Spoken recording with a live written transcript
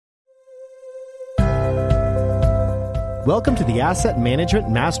Welcome to the Asset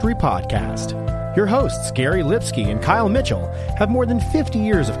Management Mastery Podcast. Your hosts, Gary Lipsky and Kyle Mitchell, have more than 50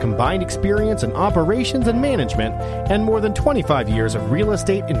 years of combined experience in operations and management and more than 25 years of real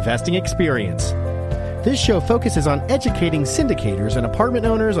estate investing experience. This show focuses on educating syndicators and apartment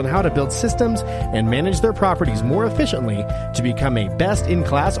owners on how to build systems and manage their properties more efficiently to become a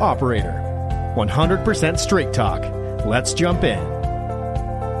best-in-class operator. 100% straight talk. Let's jump in.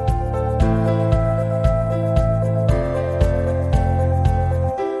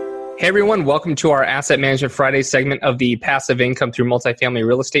 Hey everyone, welcome to our Asset Management Friday segment of the Passive Income Through Multifamily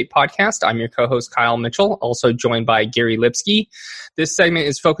Real Estate podcast. I'm your co-host Kyle Mitchell, also joined by Gary Lipsky. This segment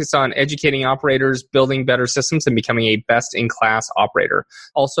is focused on educating operators, building better systems, and becoming a best-in-class operator.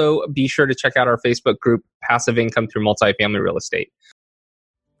 Also, be sure to check out our Facebook group, Passive Income Through Multifamily Real Estate.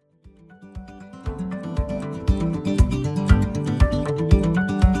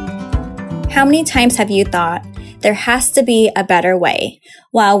 How many times have you thought, there has to be a better way,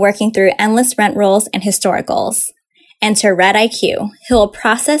 while working through endless rent rolls and historicals? Enter Red IQ, who will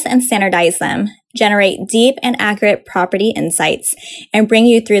process and standardize them, generate deep and accurate property insights, and bring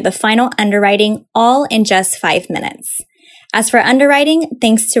you through the final underwriting all in just 5 minutes. As for underwriting,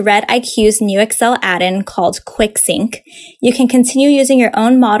 thanks to Red IQ's new Excel add-in called QuickSync, you can continue using your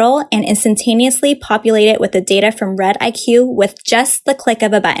own model and instantaneously populate it with the data from Red IQ with just the click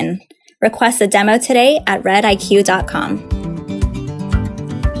of a button. Request a demo today at rediq.com.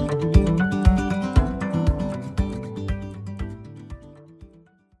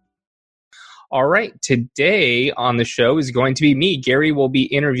 All right, today on the show is going to be me. Gary will be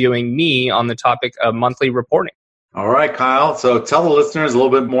interviewing me on the topic of monthly reporting. All right, Kyle. So tell the listeners a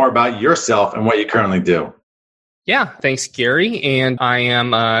little bit more about yourself and what you currently do. Yeah, thanks, Gary. And I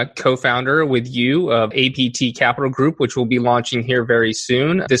am a co-founder with you of APT Capital Group, which will be launching here very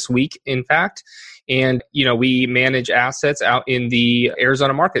soon, this week, in fact. And, we manage assets out in the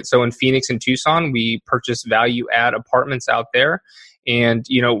Arizona market. So in Phoenix and Tucson, we purchase value-add apartments out there. And,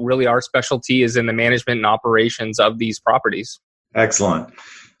 really our specialty is in the management and operations of these properties. Excellent.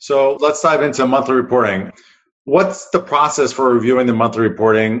 So let's dive into monthly reporting. What's the process for reviewing the monthly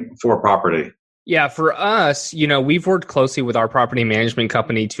reporting for property? Yeah, for us, we've worked closely with our property management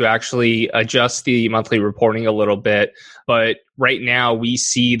company to actually adjust the monthly reporting a little bit. But right now, we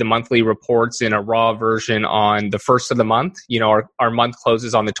see the monthly reports in a raw version on the first of the month. Our month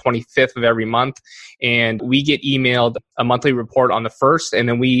closes on the 25th of every month, and we get emailed a monthly report on the first, and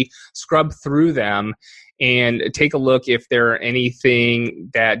then we scrub through them and take a look if there are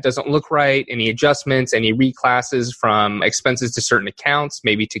anything that doesn't look right, any adjustments, any reclasses from expenses to certain accounts,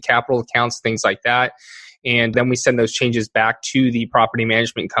 maybe to capital accounts, things like that. And then we send those changes back to the property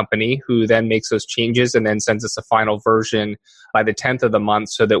management company, who then makes those changes and then sends us a final version by the 10th of the month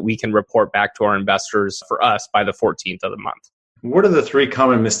so that we can report back to our investors for us by the 14th of the month. What are the 3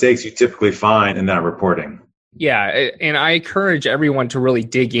 common mistakes you typically find in that reporting? Yeah, and I encourage everyone to really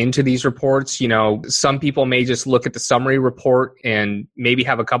dig into these reports. Some people may just look at the summary report and maybe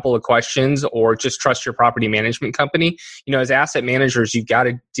have a couple of questions or just trust your property management company. As asset managers, you've got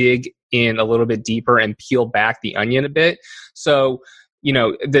to dig in a little bit deeper and peel back the onion a bit. So,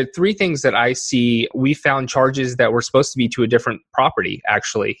 the 3 things that I see, we found charges that were supposed to be to a different property,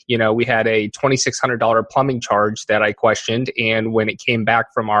 actually. We had a $2,600 plumbing charge that I questioned, and when it came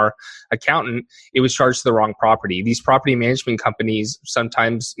back from our accountant, it was charged to the wrong property. These property management companies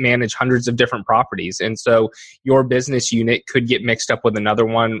sometimes manage hundreds of different properties, and so your business unit could get mixed up with another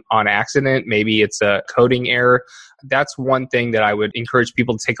one on accident. Maybe it's a coding error. That's one thing that I would encourage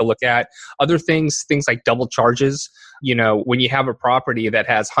people to take a look at. Other things like double charges. When you have a property that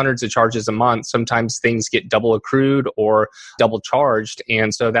has hundreds of charges a month, sometimes things get double accrued or double charged.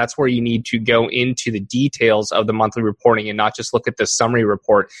 And so that's where you need to go into the details of the monthly reporting and not just look at the summary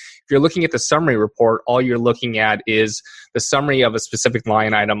report. If you're looking at the summary report, all you're looking at is the summary of a specific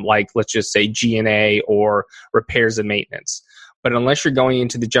line item, like let's just say G&A or repairs and maintenance. But unless you're going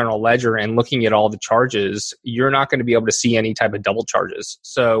into the general ledger and looking at all the charges, you're not going to be able to see any type of double charges.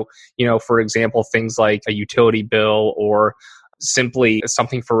 So, for example, things like a utility bill or simply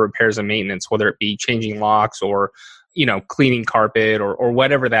something for repairs and maintenance, whether it be changing locks or, cleaning carpet or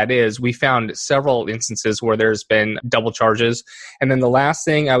whatever that is, we found several instances where there's been double charges. And then the last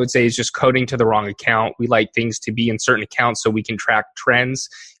thing I would say is just coding to the wrong account. We like things to be in certain accounts so we can track trends.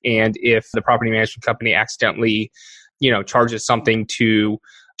 And if the property management company accidentally charges something to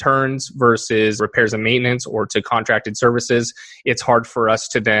turns versus repairs and maintenance or to contracted services, it's hard for us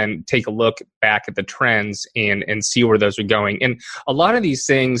to then take a look back at the trends and see where those are going. And a lot of these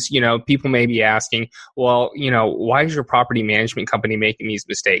things, people may be asking, well, why is your property management company making these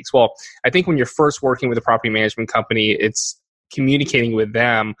mistakes? Well, I think when you're first working with a property management company, it's communicating with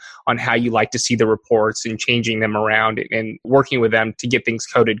them on how you like to see the reports and changing them around and working with them to get things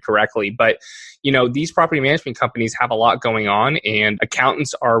coded correctly. But, these property management companies have a lot going on, and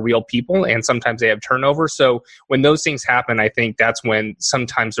accountants are real people, and sometimes they have turnover. So when those things happen, I think that's when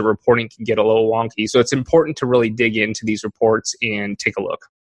sometimes the reporting can get a little wonky. So it's important to really dig into these reports and take a look.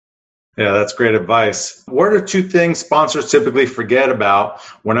 Yeah, that's great advice. What are 2 things sponsors typically forget about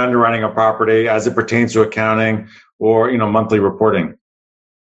when underwriting a property as it pertains to accounting or, monthly reporting?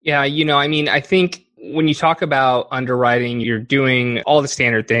 Yeah, I think when you talk about underwriting, you're doing all the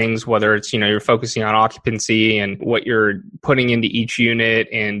standard things, whether it's, you're focusing on occupancy and what you're putting into each unit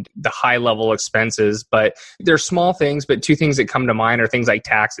and the high level expenses. But there's small things, but 2 things that come to mind are things like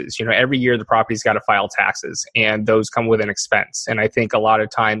taxes. Every year the property's got to file taxes, and those come with an expense. And I think a lot of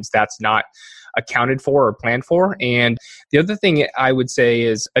times that's not accounted for or planned for. And the other thing I would say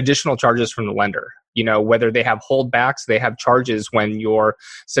is additional charges from the lender. Whether they have holdbacks, they have charges when you're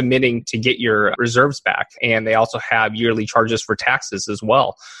submitting to get your reserves back. And they also have yearly charges for taxes as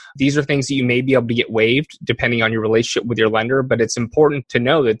well. These are things that you may be able to get waived depending on your relationship with your lender. But it's important to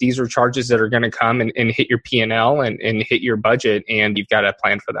know that these are charges that are going to come and hit your P&L and hit your budget, and you've got to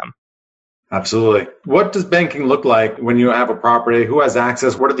plan for them. Absolutely. What does banking look like when you have a property? Who has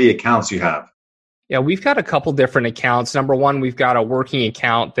access? What are the accounts you have? Yeah, we've got a couple different accounts. Number one, we've got a working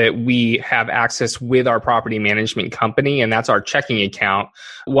account that we have access with our property management company, and that's our checking account.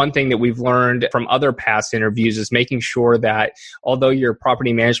 One thing that we've learned from other past interviews is making sure that although your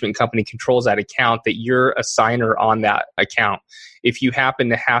property management company controls that account, that you're a signer on that account. If you happen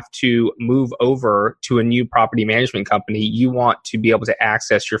to have to move over to a new property management company, you want to be able to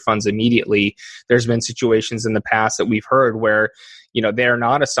access your funds immediately. There's been situations in the past that we've heard where they're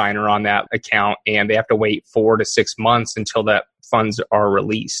not a signer on that account and they have to wait 4 to 6 months until that funds are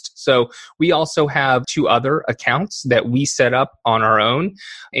released. So we also have 2 other accounts that we set up on our own,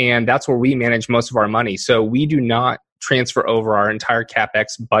 and that's where we manage most of our money. So we do not transfer over our entire CapEx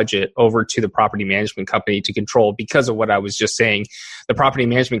budget over to the property management company to control because of what I was just saying. The property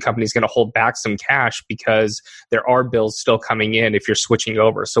management company is going to hold back some cash because there are bills still coming in if you're switching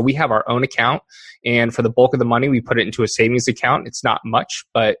over. So we have our own account, and for the bulk of the money, we put it into a savings account. It's not much,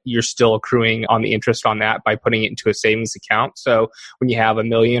 but you're still accruing on the interest on that by putting it into a savings account. So when you have $1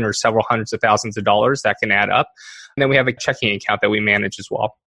 million or several hundreds of thousands of dollars, that can add up. And then we have a checking account that we manage as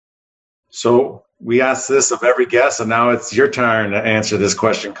well. So we ask this of every guest, and now it's your turn to answer this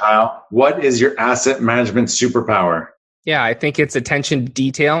question, Kyle. What is your asset management superpower? Yeah, I think it's attention to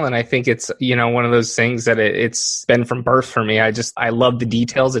detail. And I think it's, one of those things that it's been from birth for me. I love the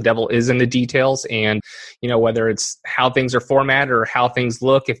details. The devil is in the details. And, whether it's how things are formatted or how things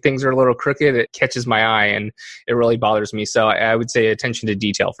look, if things are a little crooked, it catches my eye and it really bothers me. So I would say attention to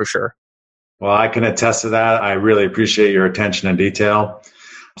detail for sure. Well, I can attest to that. I really appreciate your attention and detail.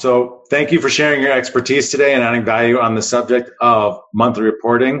 So thank you for sharing your expertise today and adding value on the subject of monthly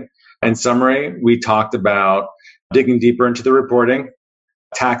reporting. In summary, we talked about digging deeper into the reporting,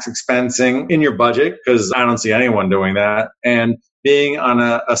 tax expensing in your budget, because I don't see anyone doing that, and being on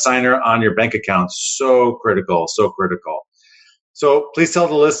a signer on your bank account. So critical, so critical. So please tell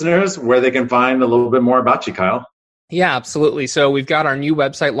the listeners where they can find a little bit more about you, Kyle. Yeah, absolutely. So we've got our new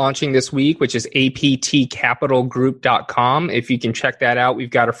website launching this week, which is aptcapitalgroup.com. If you can check that out, we've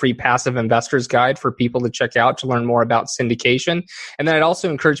got a free passive investors guide for people to check out to learn more about syndication. And then I'd also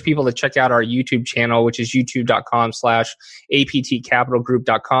encourage people to check out our YouTube channel, which is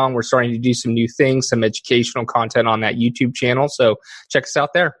youtube.com/aptcapitalgroup.com. We're starting to do some new things, some educational content on that YouTube channel. So check us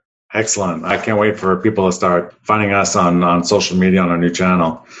out there. Excellent. I can't wait for people to start finding us on social media on our new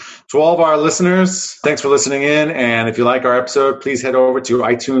channel. To all of our listeners, thanks for listening in. And if you like our episode, please head over to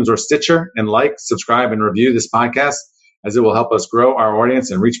iTunes or Stitcher and subscribe, and review this podcast, as it will help us grow our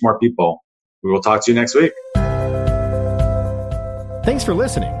audience and reach more people. We will talk to you next week. Thanks for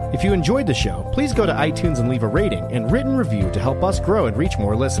listening. If you enjoyed the show, please go to iTunes and leave a rating and written review to help us grow and reach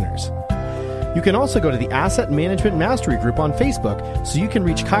more listeners. You can also go to the Asset Management Mastery Group on Facebook so you can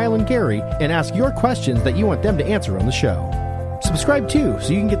reach Kyle and Gary and ask your questions that you want them to answer on the show. Subscribe too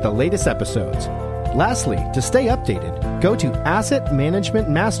so you can get the latest episodes. Lastly, to stay updated, go to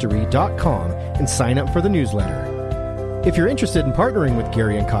assetmanagementmastery.com and sign up for the newsletter. If you're interested in partnering with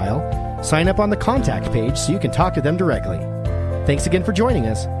Gary and Kyle, sign up on the contact page so you can talk to them directly. Thanks again for joining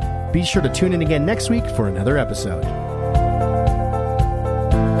us. Be sure to tune in again next week for another episode.